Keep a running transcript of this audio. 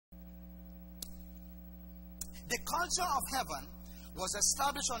The culture of heaven was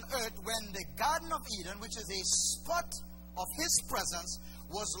established on earth when the Garden of Eden, which is a spot of His presence,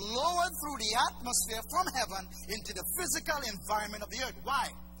 was lowered through the atmosphere from heaven into the physical environment of the earth. Why?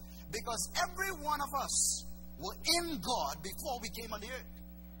 Because every one of us were in God before we came on the earth.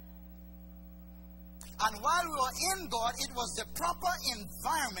 And while we were in God, it was the proper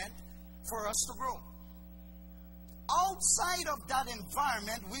environment for us to grow. Outside of that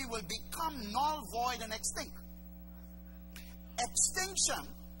environment, we will become null, void, and extinct. Extinction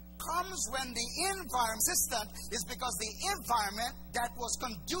comes when the environment system is because the environment that was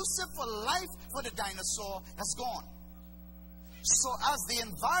conducive for life for the dinosaur has gone. So as the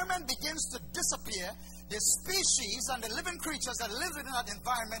environment begins to disappear, the species and the living creatures that live in that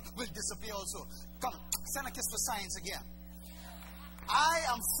environment will disappear also. Come, send a kiss for science again. I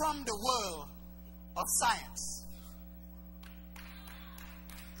am from the world of science.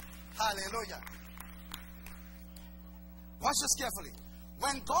 Hallelujah. Watch this carefully.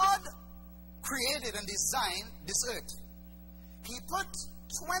 When God created and designed this earth, He put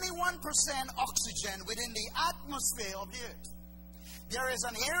 21% oxygen within the atmosphere of the earth. There is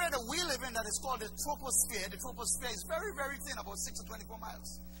an area that we live in that is called the troposphere. The troposphere is very, very thin, about 6 to 24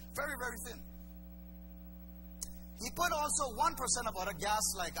 miles. Very, very thin. He put also 1% of other gas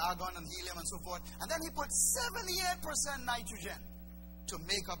like argon and helium and so forth. And then He put 78% nitrogen to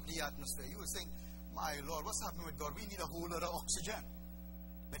make up the atmosphere. You would think, my Lord, what's happening with God? We need a whole lot of oxygen.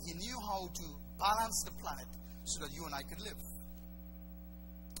 But He knew how to balance the planet so that you and I could live.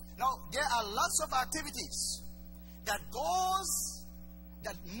 Now, there are lots of activities that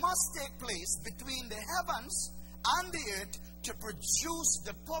must take place between the heavens and the earth to produce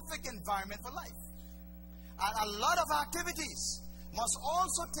the perfect environment for life. And a lot of activities must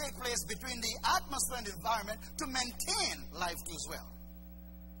also take place between the atmosphere and the environment to maintain life too as well.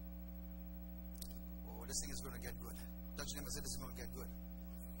 Oh, this thing is going to get good. Touch your neighbor and say, this is going to get good.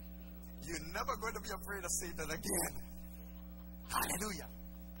 You're never going to be afraid of Satan again. Hallelujah.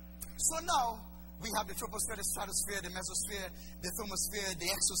 So now, we have the troposphere, the stratosphere, the mesosphere, the thermosphere, the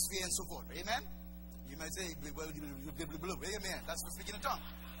exosphere, and so forth. Amen? You might say, well, amen. That's for speaking in tongue.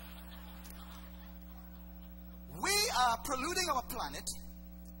 We are polluting our planet,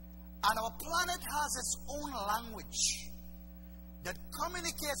 and our planet has its own language that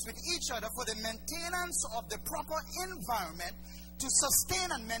communicates with each other for the maintenance of the proper environment to sustain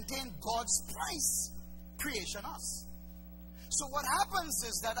and maintain God's price creation us. So what happens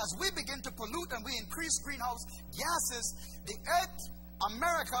is that as we begin to pollute and we increase greenhouse gases, the earth,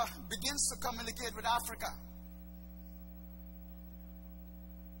 America, begins to communicate with Africa.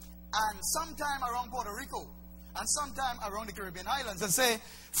 And sometime around Puerto Rico, and sometime around the Caribbean islands, and say,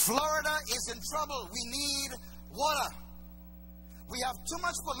 Florida is in trouble. We need water. We have too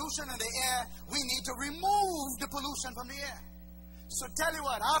much pollution in the air. We need to remove the pollution from the air. So tell you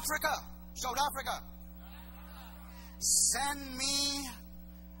what, Africa, shout Africa. Send me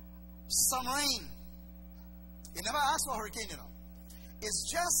some rain. You never ask for a hurricane, you know. It's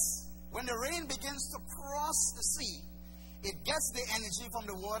just when the rain begins to cross the sea, it gets the energy from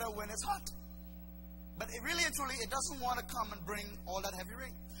the water when it's hot. But it really and truly, it doesn't want to come and bring all that heavy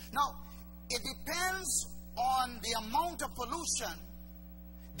rain. Now, it depends on the amount of pollution,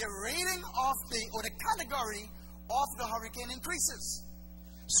 the rating of or the category of the hurricane increases.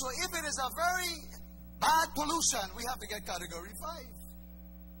 So if it is a very bad pollution, we have to get category 5.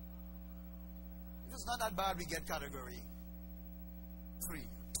 If it's not that bad, we get category 3,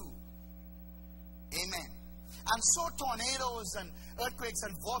 2. Amen. And so tornadoes and earthquakes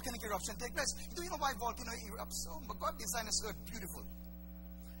and volcanic eruption take place. Do you know why volcano erupts? Oh, but God designed this earth beautiful.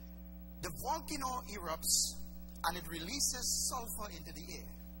 The volcano erupts and it releases sulfur into the air.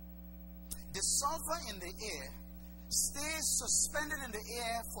 The sulfur in the air stays suspended in the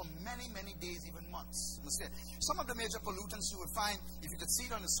air for many, many days, even months. Some of the major pollutants you will find, if you could see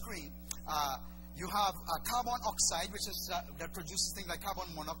it on the screen, you have carbon oxide, which is that produces things like carbon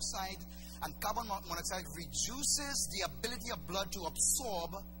monoxide, and carbon monoxide reduces the ability of blood to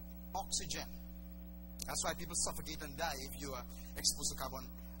absorb oxygen. That's why people suffocate and die if you are exposed to carbon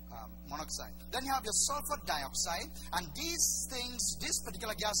monoxide. Then you have your sulfur dioxide, and this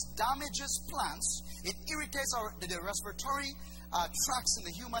particular gas damages plants. It irritates the respiratory tracts in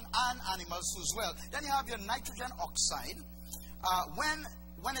the human and animals as well. Then you have your nitrogen oxide.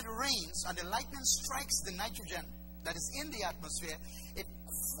 When it rains and the lightning strikes the nitrogen that is in the atmosphere, it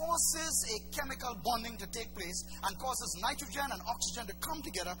forces a chemical bonding to take place and causes nitrogen and oxygen to come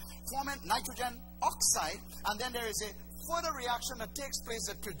together, forming nitrogen oxide, and then there is a further reaction that takes place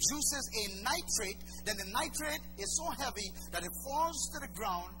that produces a nitrate. Then the nitrate is so heavy that it falls to the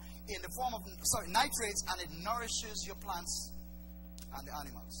ground in the form of nitrates, and it nourishes your plants and the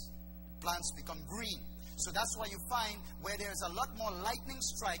animals. Plants become green. So that's why you find where there's a lot more lightning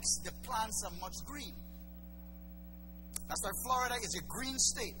strikes, the plants are much green. That's why Florida is a green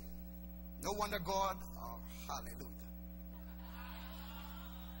state. No wonder God, oh, hallelujah.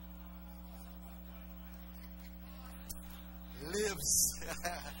 Lives.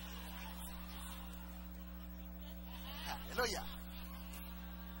 Hallelujah.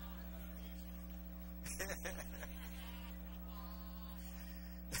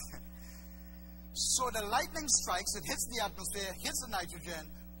 So the lightning strikes, it hits the atmosphere, hits the nitrogen,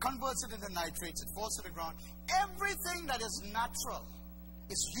 converts it into nitrates, it falls to the ground. Everything that is natural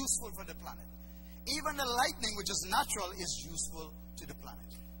is useful for the planet. Even the lightning, which is natural, is useful to the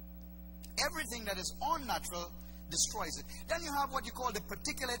planet. Everything that is unnatural destroys it. Then you have what you call the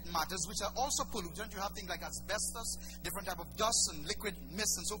particulate matters, which are also pollutants. You have things like asbestos, different type of dust and liquid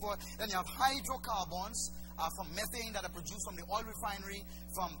mist and so forth. Then you have hydrocarbons from methane that are produced from the oil refinery,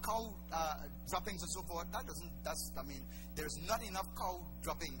 from cow droppings and so forth. There's not enough cow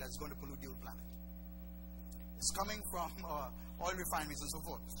dropping that's going to pollute the whole planet. It's coming from oil refineries and so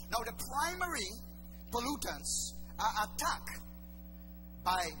forth. Now the primary pollutants are attacked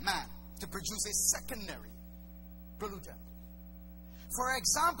by man to produce a secondary pollutant. For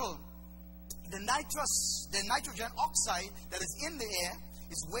example, the nitrogen oxide that is in the air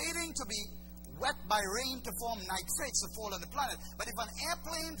is waiting to be wet by rain to form nitrates to fall on the planet. But if an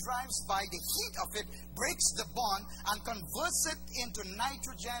airplane drives by, the heat of it breaks the bond and converts it into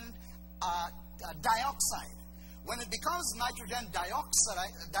nitrogen dioxide. When it becomes nitrogen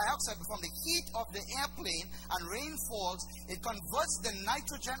dioxide from the heat of the airplane and rain falls, it converts the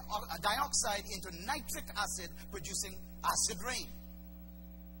nitrogen dioxide into nitric acid, producing acid rain.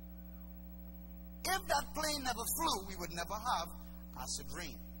 If that plane never flew, we would never have acid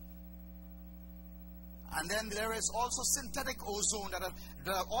rain. And then there is also synthetic ozone that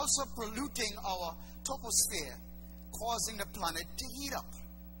are also polluting our troposphere, causing the planet to heat up.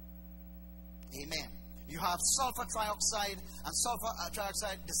 Amen. You have sulfur trioxide, and sulfur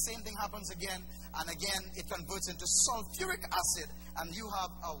trioxide, the same thing happens again and again. It converts into sulfuric acid, and you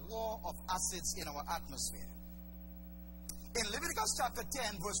have a war of acids in our atmosphere. In Leviticus chapter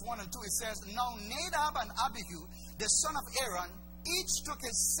 10, verse 1 and 2, it says, Now Nadab and Abihu, the son of Aaron, each took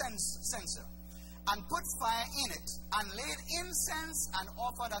his censer and put fire in it, and laid incense and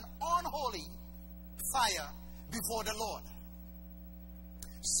offered an unholy fire before the Lord,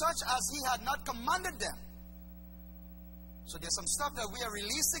 such as he had not commanded them. So there's some stuff that we are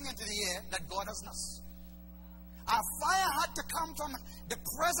releasing into the air that God has not. Our fire had to come from the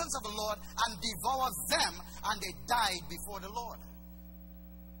presence of the Lord and devour them, and they died before the Lord.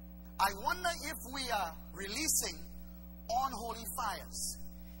 I wonder if we are releasing unholy fires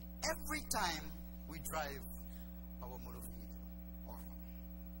every time we drive our motor vehicle.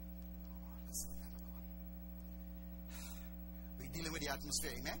 We're dealing with the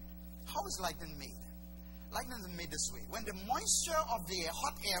atmosphere, amen? How is lightning made? Lightning is made this way. When the moisture of the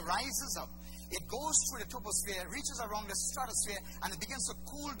hot air rises up, it goes through the troposphere, reaches around the stratosphere, and it begins to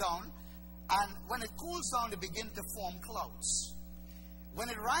cool down. And when it cools down, it begins to form clouds. When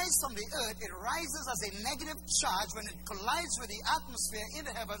it rises from the earth, it rises as a negative charge. When it collides with the atmosphere in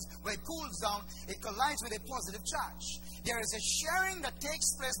the heavens, where it cools down, it collides with a positive charge. There is a sharing that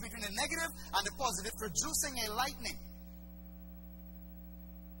takes place between the negative and the positive, producing a lightning.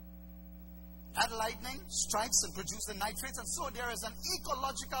 That lightning strikes and produces the nitrates, and so there is an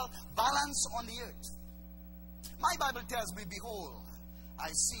ecological balance on the earth. My Bible tells me, behold,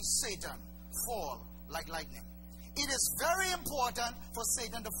 I see Satan fall like lightning. It is very important for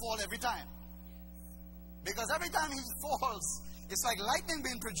Satan to fall every time. Because every time he falls, it's like lightning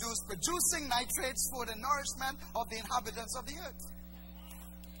being produced, producing nitrates for the nourishment of the inhabitants of the earth.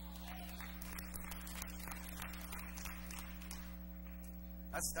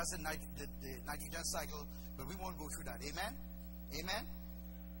 That's the nitrogen cycle, but we won't go through that. Amen? Amen?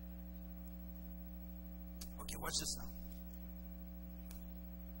 Okay, watch this now.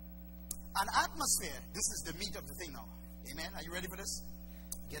 An atmosphere, this is the meat of the thing now. Amen? Are you ready for this?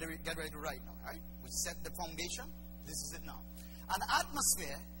 Get ready to write now, right? We set the foundation. This is it now. An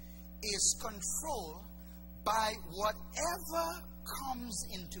atmosphere is controlled by whatever comes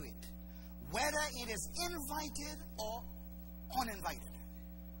into it, whether it is invited or uninvited.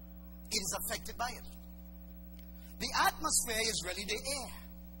 It is affected by it. The atmosphere is really the air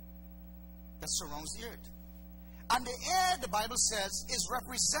that surrounds the earth. And the air, the Bible says, is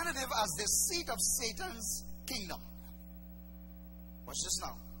representative as the seat of Satan's kingdom. Watch this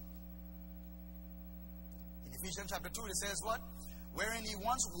now. In Ephesians chapter 2, it says what? wherein he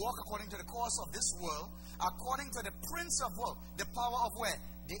once walked according to the course of this world, according to the prince of world, the power of where?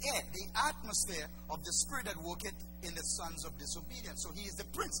 The air, the atmosphere of the spirit that worketh in the sons of disobedience. So he is the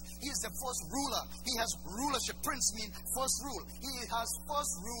prince. He is the first ruler. He has rulership. Prince means first rule. He has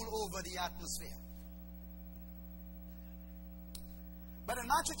first rule over the atmosphere. But in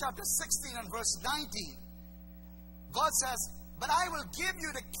Matthew chapter 16 and verse 19, God says, but I will give you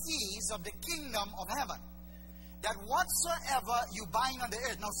the keys of the kingdom of heaven, that whatsoever you bind on the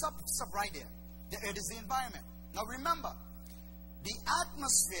earth. Now stop right there. The earth is the environment. Now remember, the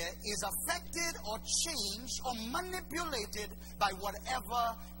atmosphere is affected or changed or manipulated by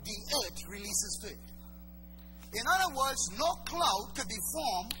whatever the earth releases to it. In other words, no cloud could be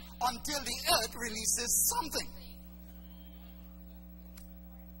formed until the earth releases something.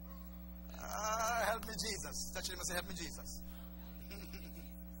 Help me, Jesus. Touch him and say, help me, Jesus.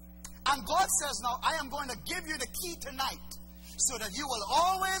 And God says, now, I am going to give you the key tonight so that you will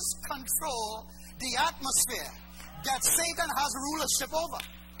always control the atmosphere that Satan has rulership over.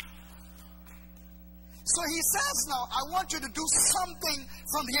 So he says now, I want you to do something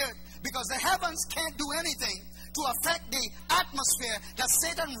from the earth, because the heavens can't do anything to affect the atmosphere that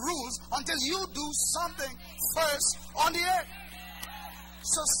Satan rules until you do something first on the earth.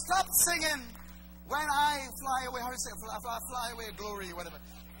 So stop singing, when I fly away, how do you say, fly away, glory, whatever.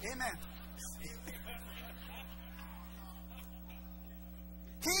 Amen.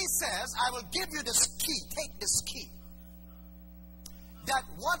 He says, I will give you this key. Take this key. That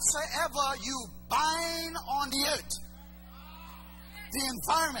whatsoever you bind on the earth, the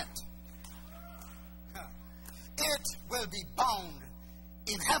environment, it will be bound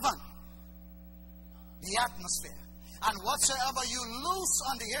in heaven, the atmosphere. And whatsoever you loose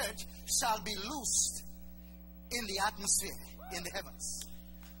on the earth shall be loosed in the atmosphere, in the heavens.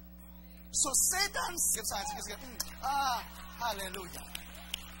 So Satan gives answers. Hallelujah.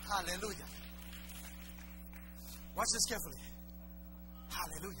 Hallelujah. Watch this carefully.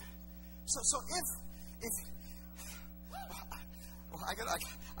 Hallelujah. So if I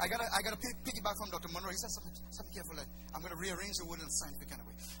gotta piggyback from Dr. Monroe. He said something careful. Like, I'm going to rearrange the word in a scientific kind of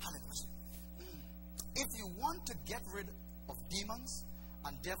way. Hallelujah. If you want to get rid of demons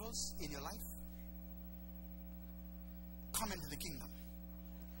and devils in your life, come into the kingdom.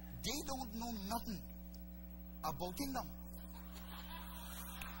 They don't know nothing about kingdom.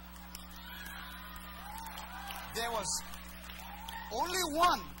 There was only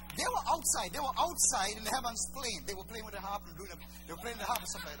one. They were outside. They were outside in the heavens playing. They were playing with the harp and doing. They were playing the harp and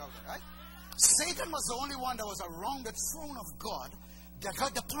stuff like that out there, right? Satan was the only one that was around the throne of God that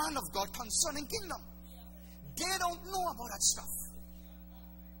heard the plan of God concerning kingdom. They don't know about that stuff.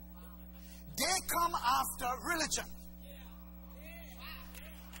 They come after religion.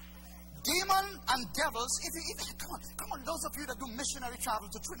 Demon and devils. Come on, those of you that do missionary travel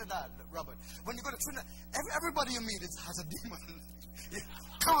to Trinidad, Robert. When you go to Trinidad, everybody you meet has a demon.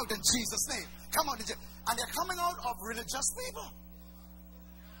 Come out in Jesus' name. Come out in Jesus. And they're coming out of religious people.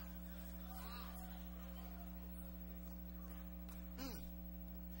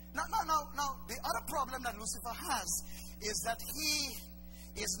 Now, the other problem that Lucifer has is that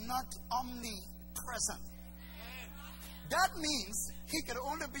he is not omnipresent. That means he can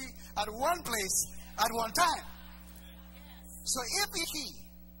only be at one place at one time. So if he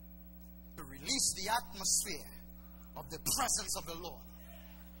to release the atmosphere of the presence of the Lord,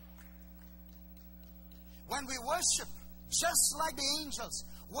 when we worship, just like the angels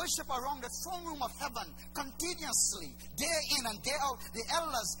worship around the throne room of heaven continuously, day in and day out, the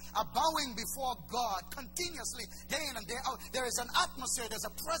elders are bowing before God continuously, day in and day out. There is an atmosphere, there's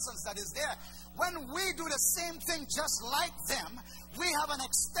a presence that is there. When we do the same thing just like them, we have an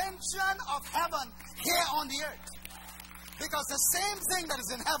extension of heaven here on the earth. Because the same thing that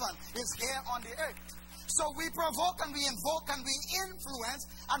is in heaven is here on the earth. So we provoke and we invoke and we influence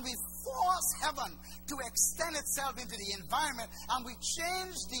and we force heaven to extend itself into the environment, and we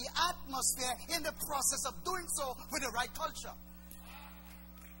change the atmosphere in the process of doing so with the right culture.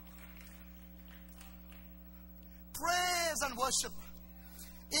 Praise and worship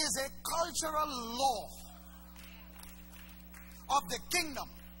is a cultural law of the kingdom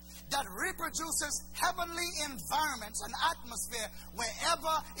that reproduces heavenly environments and atmosphere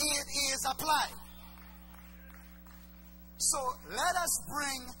wherever it is applied. So let us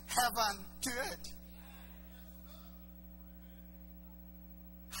bring heaven to earth.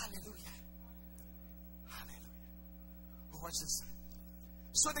 Hallelujah. Hallelujah. Watch this.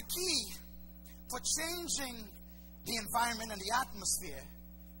 So the key for changing the environment and the atmosphere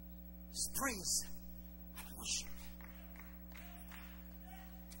is praise and worship.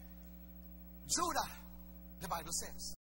 Judah, the Bible says,